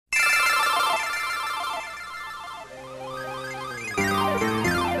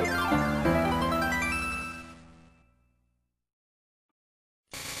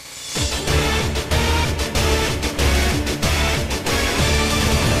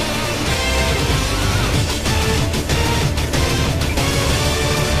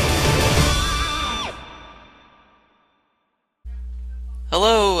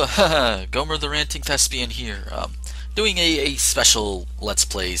Gomer the Ranting Thespian here, doing a special Let's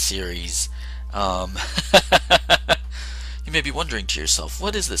Play series. Um, you may be wondering to yourself,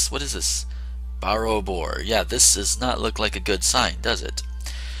 what is this? What is this? Borrow Boar. Yeah, this does not look like a good sign, does it?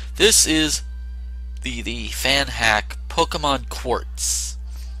 This is the fan hack Pokemon Quartz.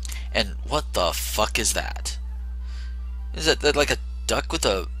 And what the fuck is that? Is that like a duck with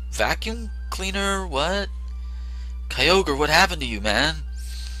a vacuum cleaner? What? Kyogre, what happened to you, man?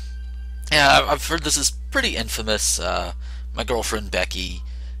 Yeah, I've heard this is pretty infamous. My girlfriend Becky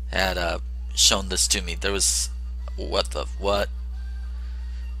had shown this to me. There was what?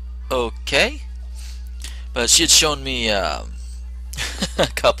 Okay, but she had shown me a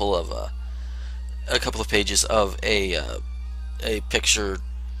couple of pages of a picture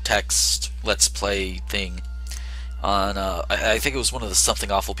text Let's Play thing on. I think it was one of the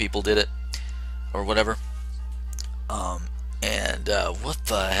Something Awful people did it or whatever. And what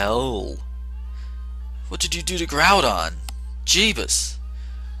the hell? What did you do to Groudon? Jeebus!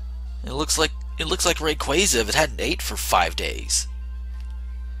 It looks like Rayquaza if it hadn't ate for 5 days.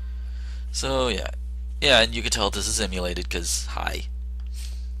 So yeah, and you can tell this is emulated because hi.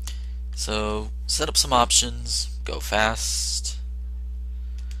 So set up some options. Go fast.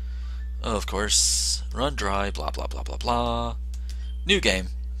 Of course, run dry. Blah blah blah blah blah. New game.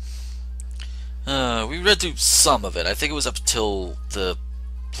 We read through some of it. I think it was up till the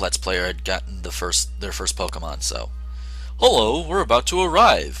Let's Player had gotten their first Pokemon, so. Hello, we're about to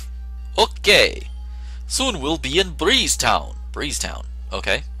arrive. Okay. Soon we'll be in Breezetown. Breezetown.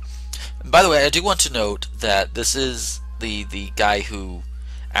 Okay. And by the way, I do want to note that this is the guy who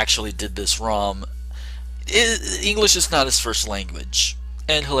actually did this ROM. English is not his first language,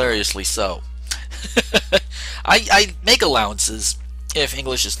 and hilariously so. I make allowances if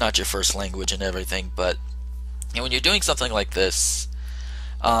English is not your first language and everything, but when you're doing something like this,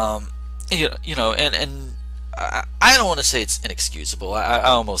 you know, and I don't want to say it's inexcusable. I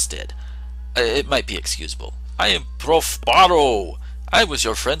almost did. It might be excusable. I am Prof. Baro. I was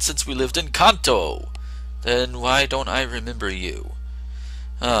your friend since we lived in Kanto. Then why don't I remember you?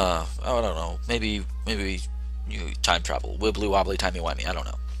 I don't know. Maybe you time travel. Wibbly wobbly timey wimey. I don't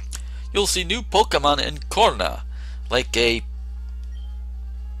know. You'll see new Pokemon in Korna, like a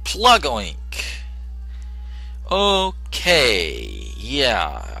Plugoink. Okay,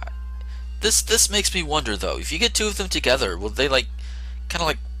 yeah. This makes me wonder though. If you get two of them together, will they kind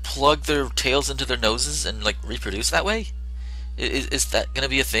of plug their tails into their noses and reproduce that way? Is that gonna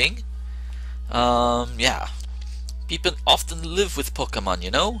be a thing? Yeah. People often live with Pokemon, you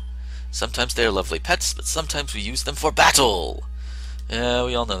know. Sometimes they are lovely pets, but sometimes we use them for battle. Yeah,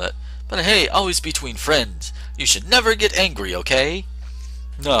 we all know that. But hey, always between friends. You should never get angry, okay?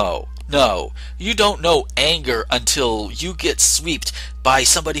 No, you don't know anger until you get swept by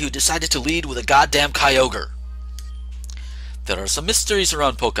somebody who decided to lead with a goddamn Kyogre. There are some mysteries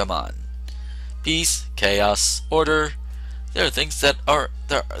around Pokemon. Peace, chaos, order. There are things that are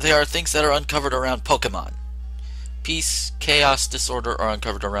uncovered around Pokemon. Peace, chaos, disorder are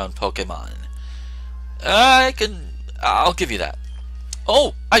uncovered around Pokemon. I'll give you that.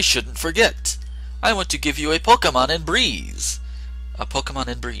 Oh, I shouldn't forget. I want to give you a Pokemon in Breeze. A Pokemon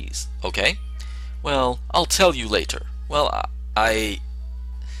in Breeze. Okay. Well, I'll tell you later. Well, are you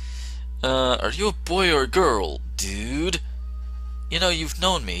a boy or a girl, dude? You know, you've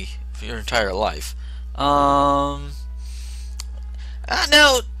known me for your entire life. Now,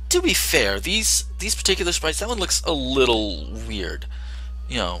 to be fair, these particular sprites, that one looks a little weird.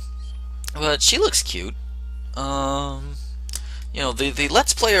 You know. But she looks cute. You know, the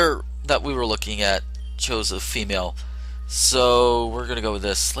Let's Player that we were looking at chose a female. So we're gonna go with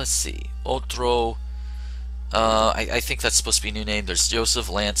this. Let's see. Otro. I think that's supposed to be a new name. There's Joseph,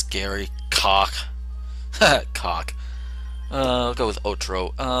 Lance, Gary, Cock. Cock. I'll go with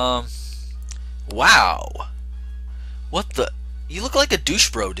Otro. Wow. What the? You look like a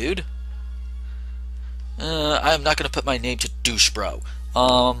douche bro, dude. I'm not gonna put my name to douche bro.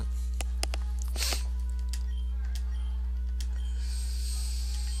 I'll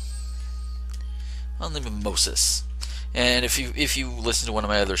name him Moses. And if you listen to one of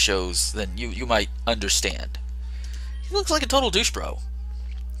my other shows, then you might understand. He looks like a total douche bro.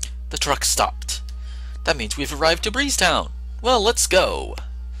 The truck stopped. That means we've arrived to Breezetown. Well, let's go.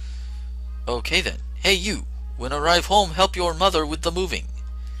 Okay then. Hey you, when I arrive home, help your mother with the moving.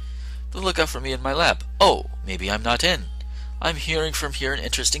 Then look out for me in my lab. Oh, maybe I'm not in. I'm hearing from here an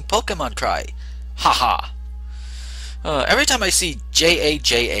interesting Pokemon cry. Haha. Every time I see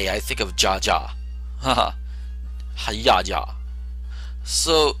J-A-J-A, I think of Jaja. Haha. Hayaja.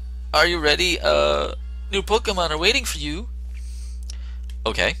 So, are you ready? New Pokemon are waiting for you.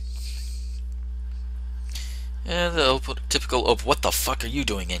 Okay. And the typical what the fuck are you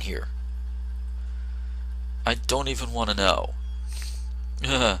doing in here? I don't even want to know.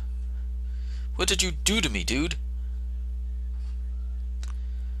 What did you do to me, dude?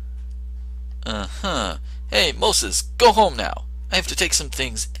 Uh-huh. Hey, Moses, go home now. I have to take some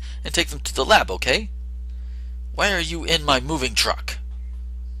things and take them to the lab, okay? Why are you in my moving truck?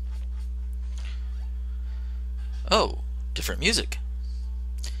 Oh, different music.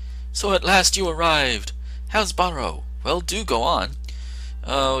 So at last you arrived. How's Barrow? Well, do go on.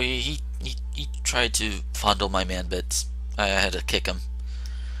 Oh, he tried to fondle my man bits. I had to kick him.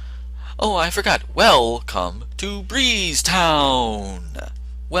 Oh, I forgot. Welcome to Breeze Town.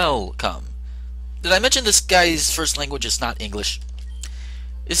 Welcome. Did I mention this guy's first language is not English?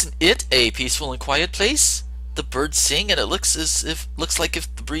 Isn't it a peaceful and quiet place? The birds sing and it looks like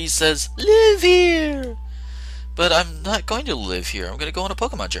if the breeze says, "Live here." But I'm not going to live here. I'm going to go on a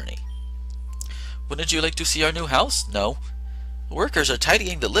Pokemon journey. Wouldn't you like to see our new house? No. The workers are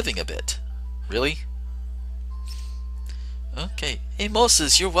tidying the living a bit. Really? Okay. Hey,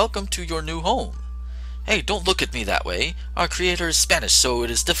 Moses, you're welcome to your new home. Hey, don't look at me that way. Our creator is Spanish, so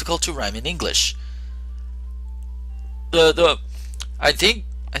it is difficult to rhyme in English. I think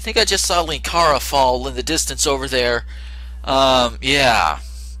I just saw Linkara fall in the distance over there. Yeah.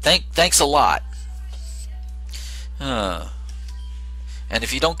 Thanks a lot. And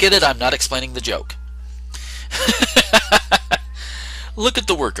if you don't get it, I'm not explaining the joke. Look at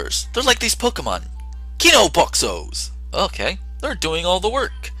the workers. They're like these Pokemon. Kinoboxos. Okay, they're doing all the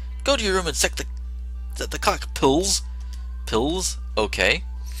work. Go to your room and set the clock. Pills. Pills? Okay.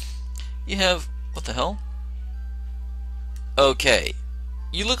 You have... what the hell? Okay.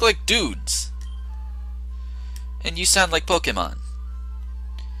 You look like dudes. And you sound like Pokemon.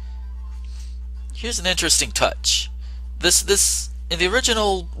 Here's an interesting touch. This in the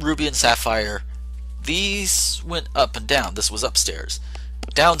original Ruby and Sapphire, these went up and down. This was upstairs.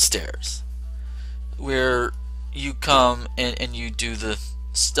 Downstairs, where you come and you do the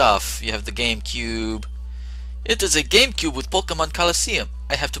stuff. You have the GameCube. It is a GameCube with Pokemon Coliseum.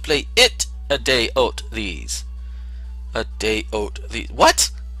 I have to play it a day out these. A day out these.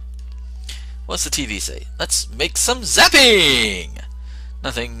 What? What's the TV say? Let's make some zapping!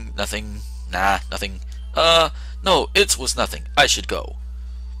 Nothing, nah, nothing. No, it was nothing. I should go.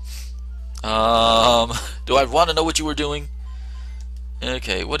 Do I want to know what you were doing?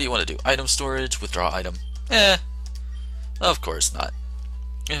 Okay, what do you want to do? Item storage, withdraw item. Of course not.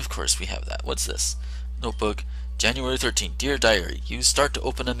 Of course we have that. What's this? Notebook, January 13th. Dear Diary, you start to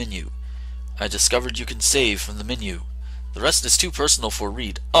open a menu. I discovered you can save from the menu. The rest is too personal for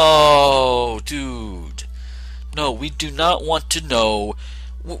read. Oh, dude. No, we do not want to know.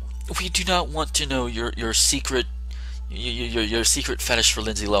 We do not want to know your secret your secret fetish for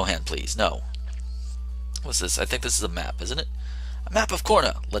Lindsay Lohan, please. No. What's this? I think this is a map, isn't it? A map of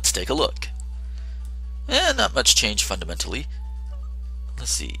Corna. Let's take a look. Not much change fundamentally.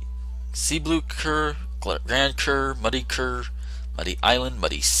 Let's see. Sea Blue Cur, Grand Cur, Muddy Island,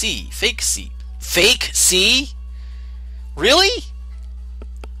 Muddy Sea, Fake Sea. Fake Sea? Really?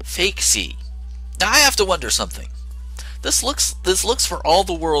 Fake Sea. Now I have to wonder something. This looks for all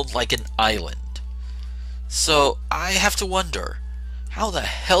the world like an island. So I have to wonder, how the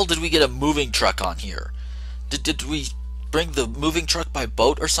hell did we get a moving truck on here? Did we bring the moving truck by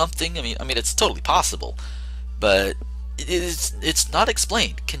boat or something? I mean it's totally possible, but it's not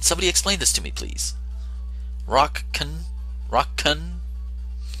explained. Can somebody explain this to me, please? Rockcan?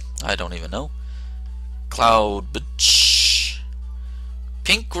 I don't even know. Cloud Beach,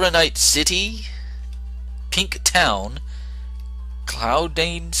 Pink Granite City, Pink Town,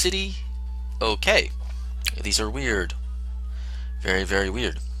 Cloudane City. Okay, these are weird. Very, very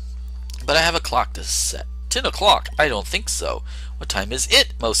weird. But I have a clock to set. 10 o'clock? I don't think so. What time is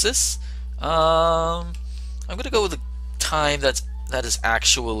it, Moses? I'm gonna go with the time that is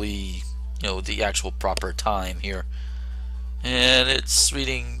actually, the actual proper time here. And it's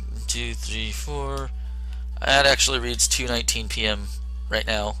reading 2, 3, 4. That actually reads 2:19 p.m. right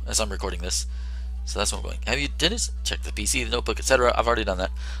now as I'm recording this. So that's what I'm going. Have you did it? Check the PC, the notebook, etc. I've already done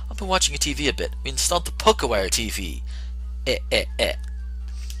that. I've been watching a TV a bit. We installed the PokeWire TV. It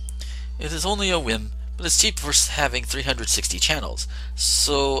is only a whim, but it's cheap for having 360 channels.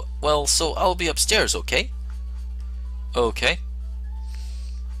 So I'll be upstairs, okay? Okay.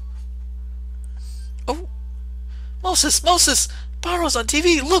 Oh! Moses! Barrow's on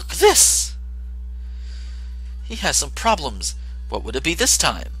TV! Look, this! He has some problems. What would it be this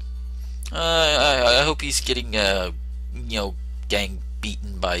time? I hope he's getting, gang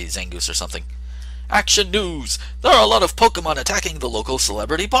beaten by Zangoose or something. Action news! There are a lot of Pokemon attacking the local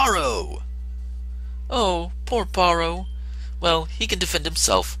celebrity Borrow! Oh, poor Borrow. Well, he can defend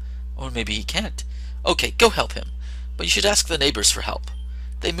himself. Or maybe he can't. Okay, go help him. But you should ask the neighbors for help.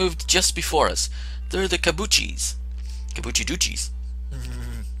 They moved just before us. They're the Kabuchis. Kabuchi-doochies.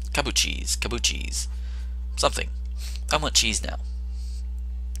 Kabuchis. Something. I want cheese now.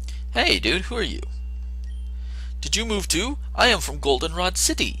 Hey, dude, who are you? Did you move too? I am from Goldenrod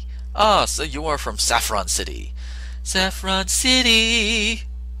City. Ah, so you are from Saffron City. Saffron City!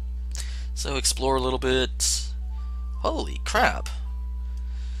 So explore a little bit. Holy crap.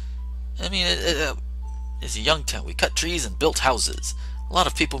 I mean, it's a young town. We cut trees and built houses. A lot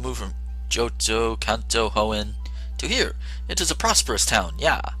of people moved from Johto, Kanto, Hoenn to here. It is a prosperous town,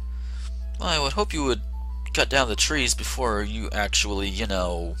 yeah. Well, I would hope you would cut down the trees before you actually, you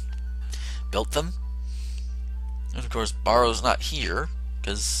know, built them. And of course, Borrow's not here,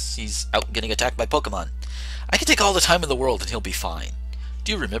 because he's out getting attacked by Pokemon. I can take all the time in the world and he'll be fine.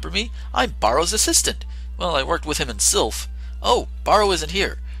 Do you remember me? I'm Borrow's assistant. Well, I worked with him in Sylph. Oh, Borrow isn't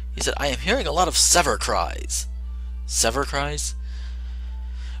here. He said, I am hearing a lot of Sever cries. Sever cries?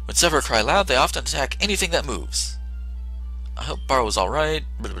 When Sever cry loud, they often attack anything that moves. I hope Borrow's alright,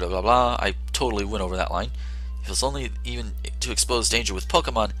 blah blah blah blah. I totally went over that line. He feels only even to expose danger with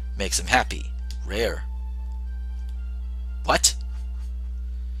Pokemon makes him happy. Rare. What?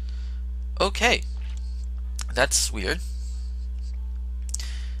 Okay. That's weird.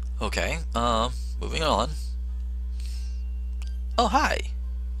 Okay, moving on. Oh, hi.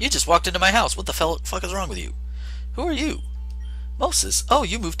 You just walked into my house. What the fuck is wrong with you? Who are you? Moses. Oh,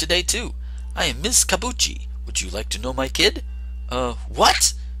 you moved today too. I am Miss Kabuchi. Would you like to know my kid?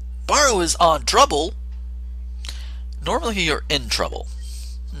 What? Borrow is on trouble? Normally you're in trouble.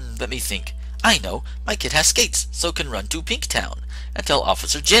 Let me think. I know. My kid has skates, so can run to Pinktown and tell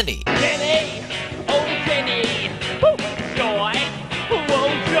Officer Jenny. Jenny! Oh, Jenny! Woo! Joy! Whoa,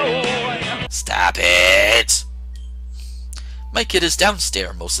 joy! Stop it! My kid is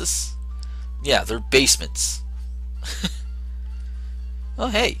downstairs, Moses. Yeah, they're basements. Oh,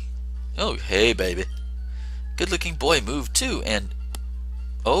 hey. Oh, hey, baby. Good-looking boy moved too, and...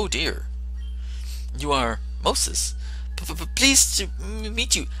 Oh, dear. You are Moses. Pleased to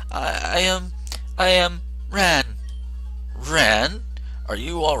meet you. I am Ran. Ran? Are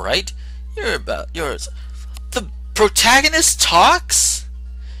you alright? You're about yours. The protagonist talks?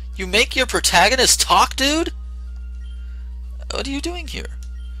 You make your protagonist talk, dude? What are you doing here?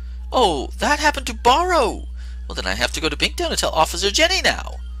 Oh, that happened to Borrow. Well, then I have to go to Pinktown and tell Officer Jenny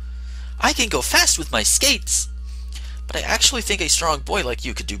now. I can go fast with my skates. But I actually think a strong boy like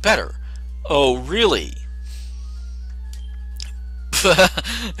you could do better. Oh, really?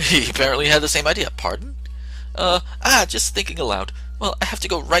 He apparently had the same idea. Pardon? Just thinking aloud. Well, I have to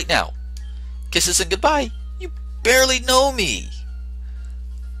go right now. Kisses and goodbye. You barely know me.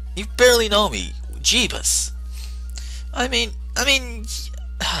 You barely know me. Jeebus. I mean,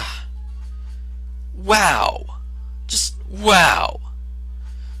 wow. Just wow.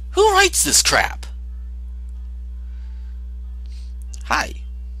 Who writes this crap? Hi.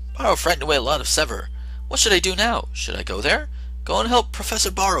 Borrow frightened away a lot of Sever. What should I do now? Should I go there? Go and help Professor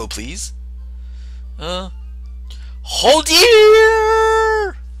Borrow, please. Hold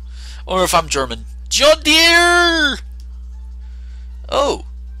dear! Or if I'm German, John dear! Oh.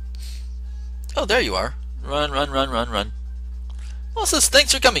 Oh, there you are. Run, run, run, run, run. Moses,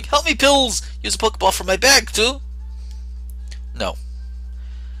 thanks for coming. Help me, pills! Use a Pokeball from my bag, too. No.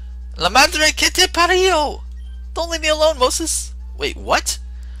 La madre que te parió! Don't leave me alone, Moses. Wait, what?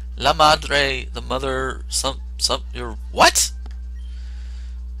 La madre, the mother, you're what?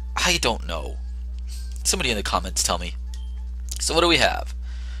 I don't know. Somebody in the comments tell me. So what do we have?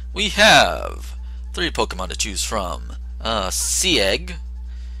 We have 3 Pokemon to choose from. Sea Egg,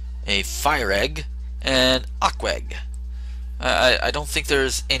 a Fire Egg, and Aquegg. I don't think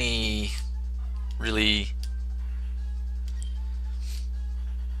there's any really...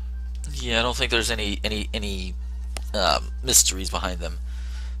 Yeah, I don't think there's any mysteries behind them.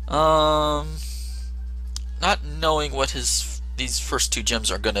 Not knowing what these first 2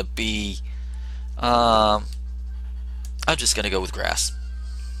 gems are gonna be, I'm just gonna go with grass.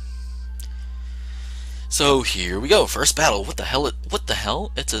 So here we go. First battle. What the hell? What the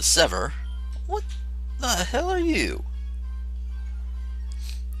hell? It's a Sever. What the hell are you?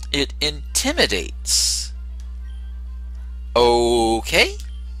 It intimidates. Okay.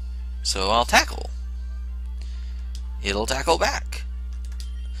 So I'll tackle. It'll tackle back.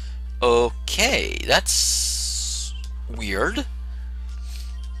 Okay, that's weird.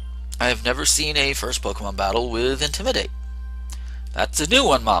 I've never seen a first Pokemon battle with Intimidate. That's a new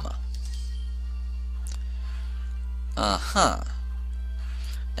one, mama. Uh-huh.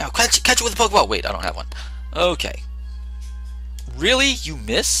 Now, catch it with a Pokeball. Wait, I don't have one. Okay. Really? You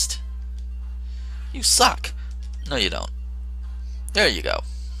missed? You suck. No, you don't. There you go.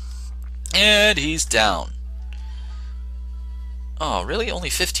 And he's down. Oh, really? Only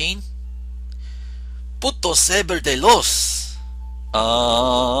 15? Puto saber de los.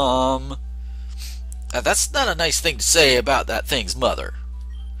 That's not a nice thing to say about that thing's mother.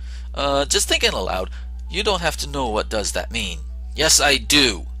 Just thinking aloud, you don't have to know what does that mean. Yes, I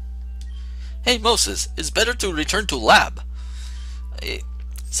do. Hey, Moses, it's better to return to lab.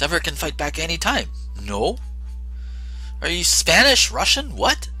 Sever can fight back any time. No? Are you Spanish, Russian,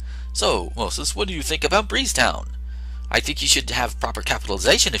 what? So, Moses, what do you think about Breezetown? I think you should have proper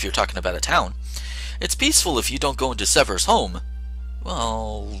capitalization if you're talking about a town. It's peaceful if you don't go into Sever's home.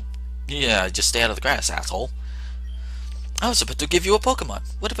 Well, yeah, just stay out of the grass, asshole. I was about to give you a Pokemon.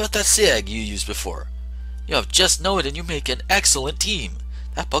 What about that Sig you used before? You have just know it and you make an excellent team.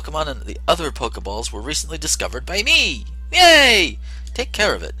 That Pokemon and the other Pokeballs were recently discovered by me. Yay! Take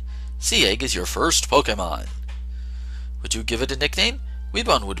care of it. Seeg is your first Pokemon. Would you give it a nickname?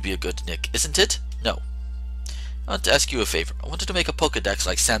 Weedbone would be a good nick, isn't it? No. I want to ask you a favor. I wanted to make a Pokedex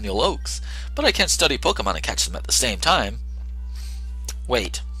like Samuel Oaks, but I can't study Pokemon and catch them at the same time.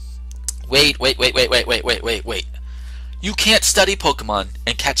 Wait. Wait. You can't study Pokemon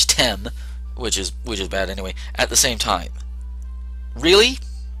and catch 10, which is bad anyway, at the same time. Really?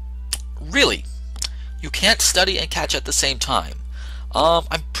 Really? You can't study and catch at the same time.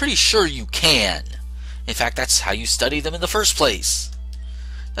 I'm pretty sure you can. In fact, that's how you study them in the first place.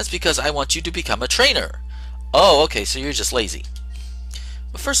 That's because I want you to become a trainer. Oh, okay, so you're just lazy.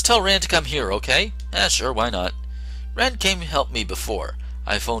 But first tell Rand to come here, okay? Sure, why not? Rand came to help me before.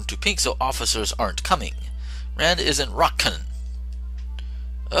 I phoned to Pink so officers aren't coming. Rand isn't rockin'.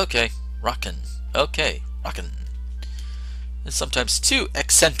 Okay, rockin'. Okay, rockin'. It's sometimes too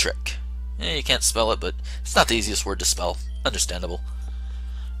eccentric. You can't spell it, but it's not the easiest word to spell. Understandable.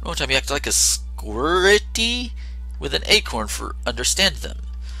 One time you act like a squirty with an acorn for understand them.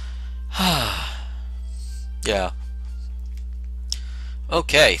 Yeah.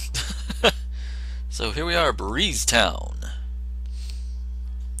 Okay. So here we are, Breezetown.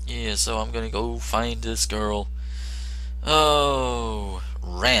 Yeah, so I'm gonna go find this girl. Oh,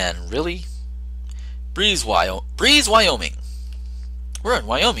 Rand, really? Breeze, Wyoming. We're in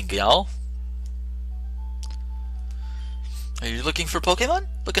Wyoming, y'all. Are you looking for Pokemon?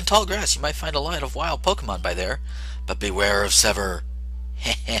 Look in tall grass. You might find a lot of wild Pokemon by there. But beware of Sever.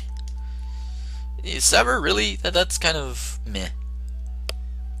 Heh. Sever? Really? That's kind of meh.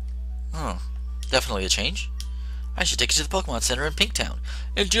 Oh, definitely a change. I should take you to the Pokemon Center in Pinktown.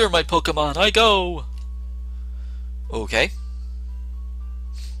 Endure my Pokemon, I go! Okay.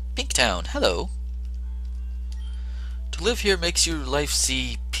 Pinktown, hello. To live here makes you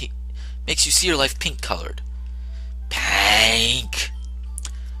see your life pink colored. Pink!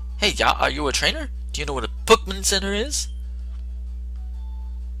 Hey, are you a trainer? Do you know what a Pokemon Center is?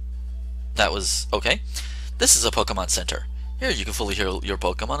 That was okay. This is a Pokemon Center. Here you can fully heal your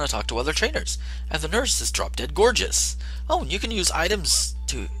Pokemon and talk to other trainers. And the nurse is drop dead gorgeous. Oh, and you can use items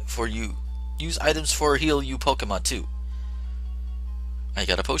for heal you Pokemon too. I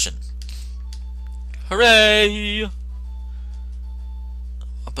got a potion. Hooray!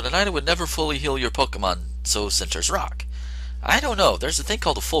 But an item would never fully heal your Pokemon, so centers rock. I don't know. There's a thing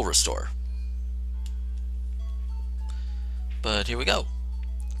called a full restore. But here we go.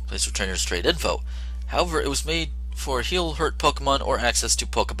 Place for trainers trade info. However, it was made for heal hurt Pokemon or access to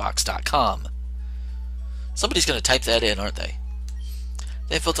Pokebox.com. Somebody's going to type that in, aren't they?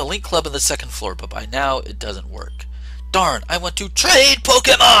 They've built a link club on the second floor, but by now it doesn't work. Darn, I want to trade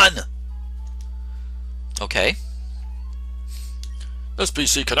Pokemon! Okay. This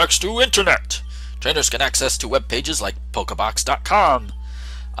PC connects to internet. Trainers can access to web pages like Pokebox.com.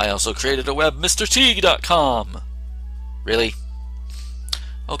 I also created a web MrT.com. Really?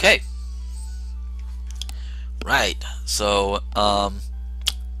 Okay. Right. So,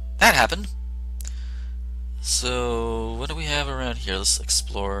 that happened. So, what do we have around here? Let's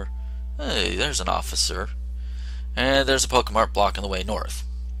explore. Hey, there's an officer. And there's a Pokemart blocking the way north.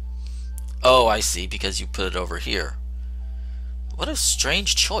 Oh, I see, because you put it over here. What a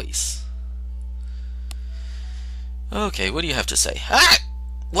strange choice. Okay, what do you have to say? Ah!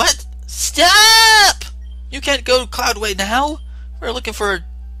 What? Stop! You can't go Cloudway now? We're looking for a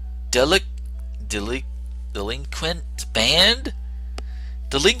delinquent band?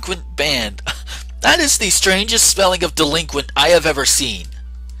 Delinquent band. That is the strangest spelling of delinquent I have ever seen.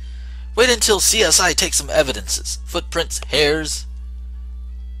 Wait until CSI takes some evidences. Footprints, hairs.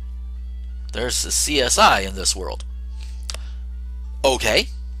 There's a CSI in this world. Okay.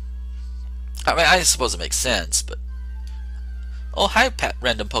 I mean, I suppose it makes sense, but... Oh, hi,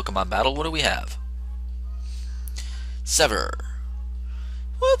 random Pokemon battle. What do we have? Sever.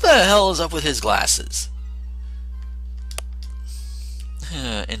 What the hell is up with his glasses?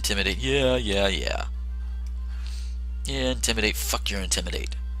 Intimidate. Yeah. Yeah, intimidate. Fuck your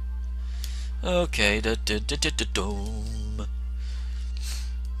intimidate. Okay.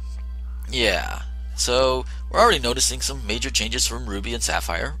 Yeah. So, we're already noticing some major changes from Ruby and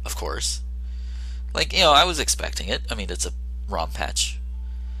Sapphire, of course. Like, I was expecting it. I mean, it's a ROM patch.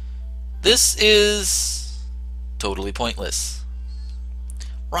 This is totally pointless.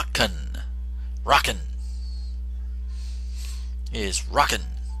 Rockin' is rockin'.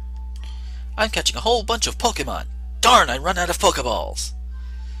 I'm catching a whole bunch of Pokemon. Darn, I run out of Pokeballs.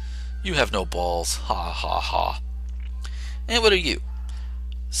 You have no balls. Ha ha ha. And what are you?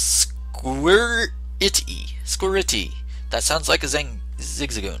 Squirty. That sounds like a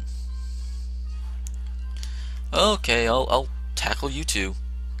Zigzagoon. Okay, I'll tackle you too.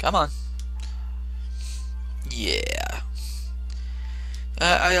 Come on. Yeah.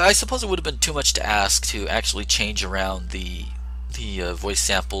 I suppose it would have been too much to ask to actually change around the voice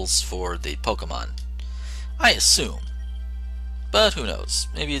samples for the Pokemon. I assume. But who knows?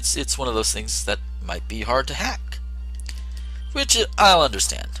 Maybe it's one of those things that might be hard to hack. Which I'll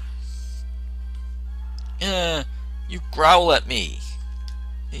understand. You growl at me.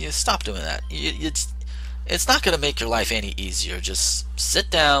 You stop doing that. It's not going to make your life any easier. Just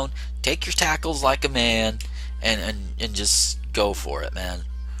sit down, take your tackles like a man, and just go for it, man.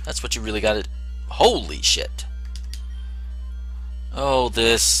 That's what you really got to... Holy shit. Oh,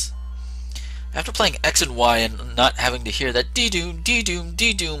 this... After playing X and Y and not having to hear that dee-doom, dee-doom,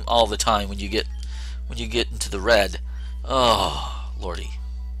 dee-doom all the time when you get into the red. Oh, lordy.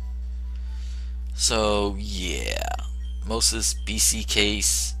 So, yeah. Moses, BC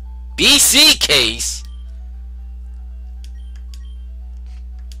case. BC case?!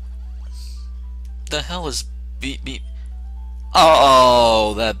 The hell is B?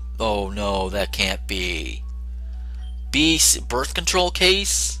 Oh, no, that can't be. Birth control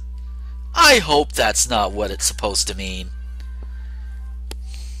case? I hope that's not what it's supposed to mean.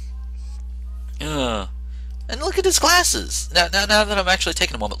 And look at his glasses. Now that I'm actually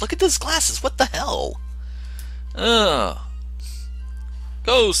taking a moment, look at his glasses. What the hell?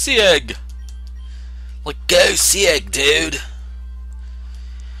 Go Sieg. Like, go Sieg, dude.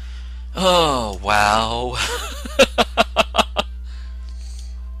 Oh, wow.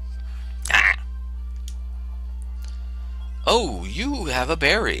 Oh, you have a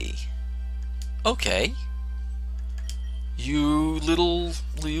berry. Okay. You little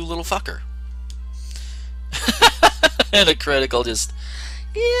fucker. And a critical just...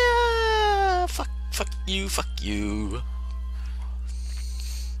 Yeah, fuck you.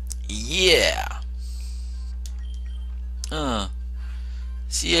 Yeah.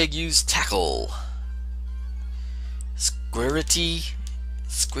 Sieg use tackle. Squirity.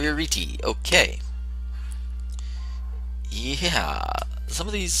 Okay. Yeah. Some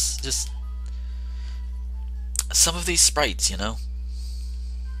of these sprites, you know.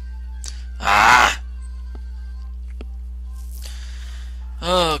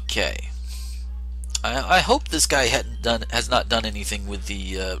 Okay. I hope this guy has not done anything with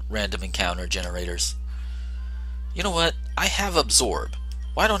the random encounter generators. You know what? I have absorb.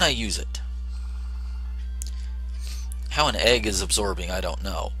 Why don't I use it? How an egg is absorbing, I don't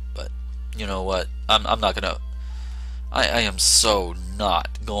know. But you know what? I'm not gonna. I am so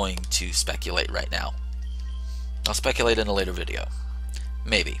not going to speculate right now. I'll speculate in a later video.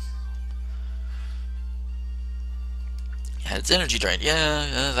 Maybe. Yeah, it's energy drain.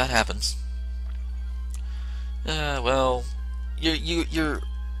 Yeah, that happens. Well, you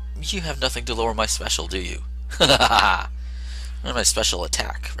have nothing to lower my special, do you? Or my special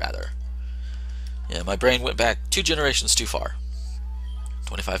attack, rather. Yeah, my brain went back 2 generations too far.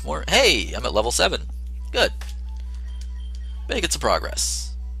 25 more. Hey, I'm at level 7. Good. Making some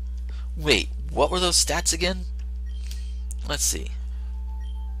progress. Wait, what were those stats again? Let's see.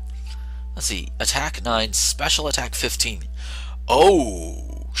 Attack 9, special attack 15.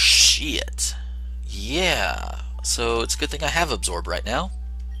 Oh, shit. Yeah. So it's a good thing I have absorb right now.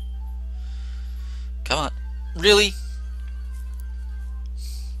 Come on. Really?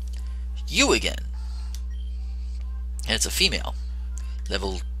 You again. And it's a female.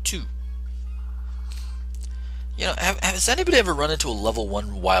 Level 2. You know, has anybody ever run into a level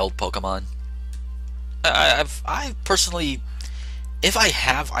 1 wild Pokemon? I personally, if I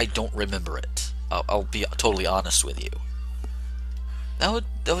have, I don't remember it. I'll be totally honest with you. That would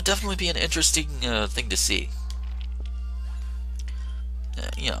definitely be an interesting thing to see.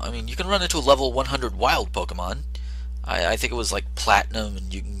 I mean, you can run into a level 100 wild Pokemon. I think it was like Platinum,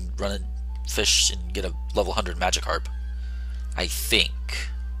 and you can run a fish and get a level 100 Magikarp. I think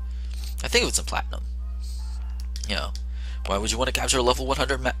it was in Platinum. Why would you want to capture a level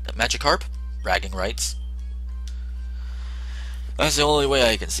 100 Magikarp? Bragging rights. That's the only way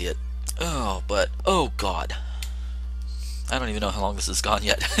I can see it. Oh god. I don't even know how long this has gone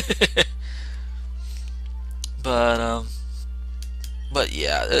yet. but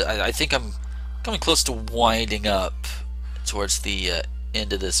yeah, I think I'm coming close to winding up towards the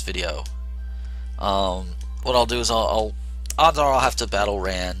end of this video. What I'll do is odds are I'll have to battle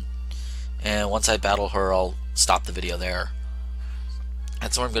Ran, and once I battle her, I'll stop the video there.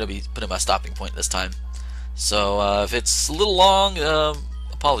 That's where I'm going to be putting my stopping point this time. So if it's a little long,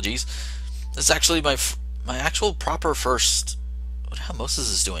 apologies. This is actually my actual proper first. What the hell Moses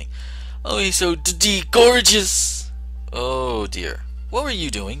is doing? Oh, he's so gorgeous. Oh dear. What were you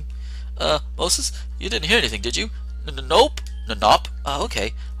doing? Moses, you didn't hear anything, did you? Nope. Nope.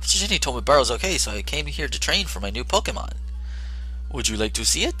 Okay. Jenny told me Burrow's okay, so I came here to train for my new Pokemon. Would you like to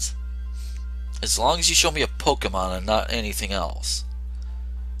see it? As long as you show me a Pokemon and not anything else.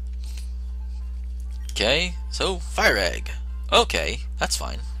 Okay, so Fire Egg. Okay, that's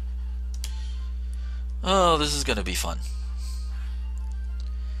fine. Oh, this is gonna be fun.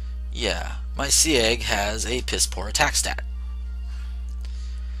 Yeah, my Sea Egg has a piss poor attack stat.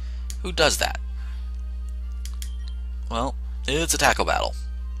 Who does that? Well, it's a tackle battle.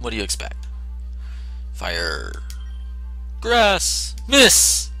 What do you expect? Fire. Grass.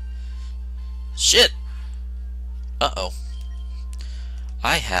 Miss! Shit! Uh-oh.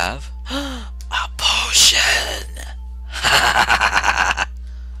 I have a potion!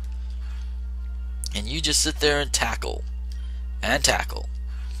 And you just sit there and tackle. And tackle.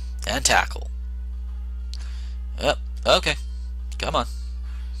 And tackle. Yep. Okay. Come on.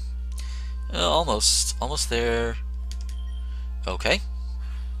 Almost. Almost there. Okay.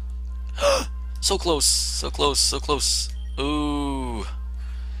 So close. So close. So close. Ooh.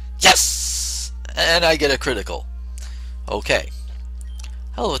 Yes! And I get a critical. Okay.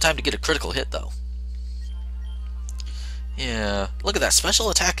 Hell of a time to get a critical hit, though. Yeah. Look at that. Special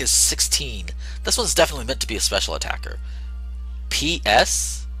attack is 16. This one's definitely meant to be a special attacker.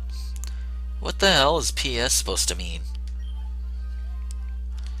 PS? What the hell is PS supposed to mean?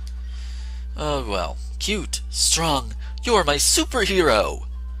 Oh, well. Cute. Strong. You're my superhero.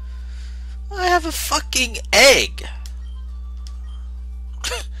 I have a fucking egg.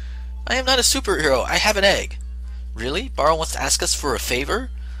 I am not a superhero. I have an egg. Really? Barrow wants to ask us for a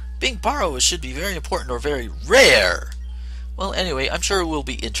favor? Being Barrow should be very important or very rare. Well, anyway, I'm sure it will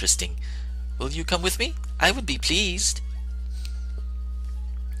be interesting. Will you come with me? I would be pleased.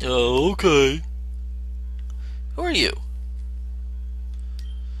 Oh, okay. Who are you?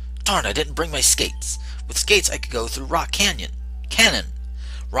 Darn, I didn't bring my skates. With skates, I could go through Rock Canyon.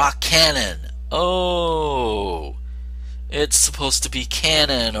 Rock Cannon. Oh. It's supposed to be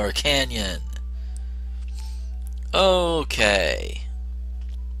cannon or canyon. Okay.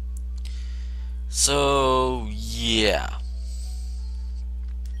 So, yeah.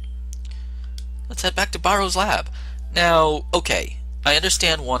 Let's head back to Barrow's lab. Now, okay, I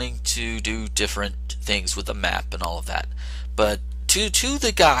understand wanting to do different things with the map and all of that, but to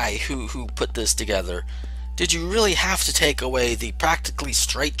the guy who put this together, did you really have to take away the practically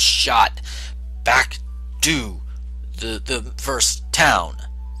straight shot back to the first town?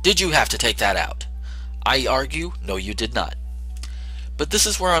 Did you have to take that out? I argue, no, you did not. But this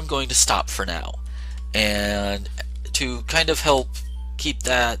is where I'm going to stop for now. And to kind of help keep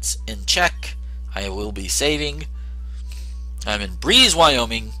that in check, I will be saving. I'm in Breeze,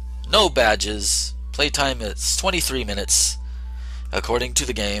 Wyoming. No badges. Playtime is 23 minutes, according to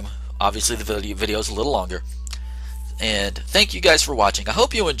the game. Obviously, the video is a little longer. And thank you guys for watching. I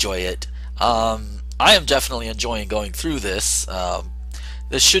hope you enjoy it. I am definitely enjoying going through this.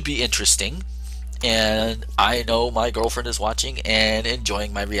 This should be interesting. And I know my girlfriend is watching and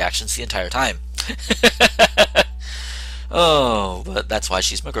enjoying my reactions the entire time. Oh, but that's why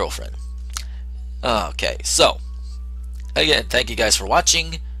she's my girlfriend. Okay, so, again, thank you guys for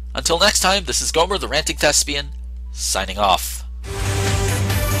watching. Until next time, this is Gomer, the Ranting Thespian, signing off.